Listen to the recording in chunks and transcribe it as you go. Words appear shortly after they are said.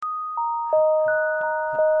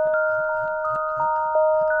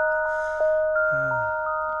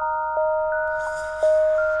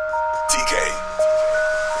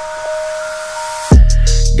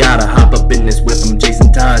witness with them.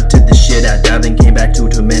 Jason Todd took the shit I died, then came back to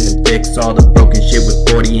torment and fix all the broken shit with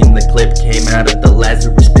 40 in the clip. Came out of the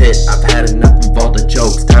Lazarus pit. I've had enough of all the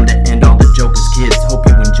jokes. Time to end all the jokers, kids. Hope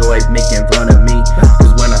you enjoy making fun of me.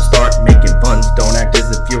 Cause when I start making puns, don't act as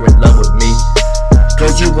if you're in love with me.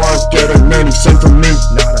 Cause you aren't getting any sun from me.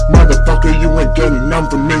 Motherfucker, you ain't getting none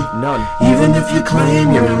from me. None. Even if you claim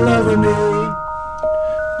you're in love with me,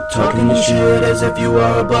 talking your shit as if you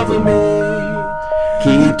are above me.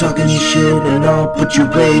 Keep talking your shit and I'll put you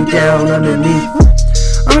way down underneath.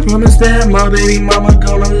 I promise that my baby mama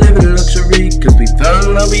gonna live in luxury. Cause we fell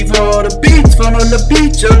in love before the beats. Fell on the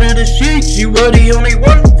beach under the sheets. You were the only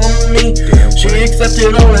one for me. She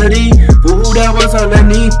accepted already. Ooh, that was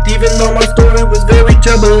underneath. Even though my story was very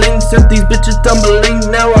troubling, sent these bitches tumbling.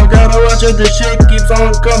 Now I gotta watch her, the shit keeps on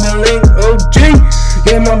crumbling. Oh gee,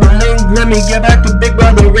 yeah, mumbling. Let me get back to Big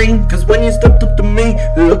Brother ring. Cause when you stepped up to me,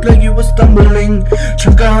 it looked like you were stumbling.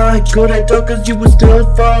 Trigger high, couldn't talk cause you were still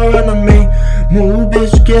far under me. Move,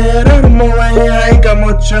 bitch, get out of my way. I ain't got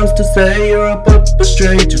much else to say. You're up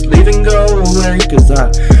straight, just leave and go away. Cause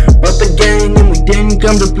I brought the gang and we didn't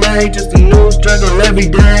come to play. Just a new struggle every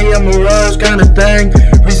day, a mirage kind of thing.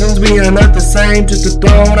 Reasons we are not the same, just a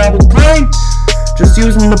throne I would claim. Just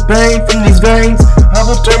using the pain from these veins. I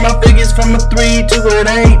will turn my figures from a 3 to an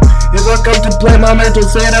 8. If I come to play my mental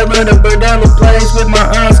state, I'd rather burn down the place with my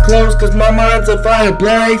eyes closed. Cause my mind's a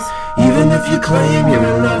fireplace. Even if you claim you're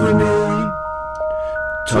in love with me,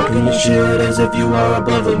 talking your shit as if you are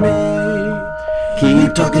above me.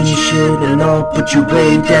 Keep talking your shit and I'll put you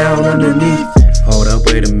way down underneath. Hold up,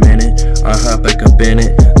 wait a minute, I hop back up in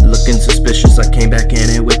it. Looking suspicious, I came back in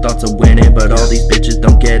it with thoughts of winning. But all these bitches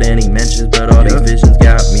don't get any mentions. But all these visions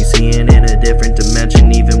got me seeing in a different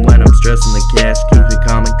dimension. Even when I'm stressing, the cash keeps me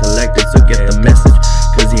calm and collected. So get the message,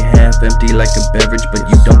 cause you're half empty like a beverage, but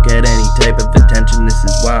you don't get any type of attention. This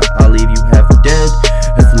is why I'll leave you half dead.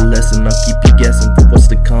 That's the lesson, I'll keep you guessing for what's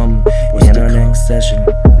to come in our next session.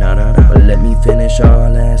 But let me finish our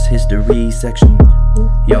last history section.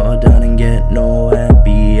 Y'all done and get no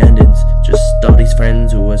happy endings. Just all these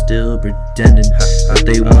friends who are still pretending that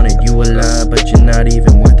they wanted you alive, but you're not even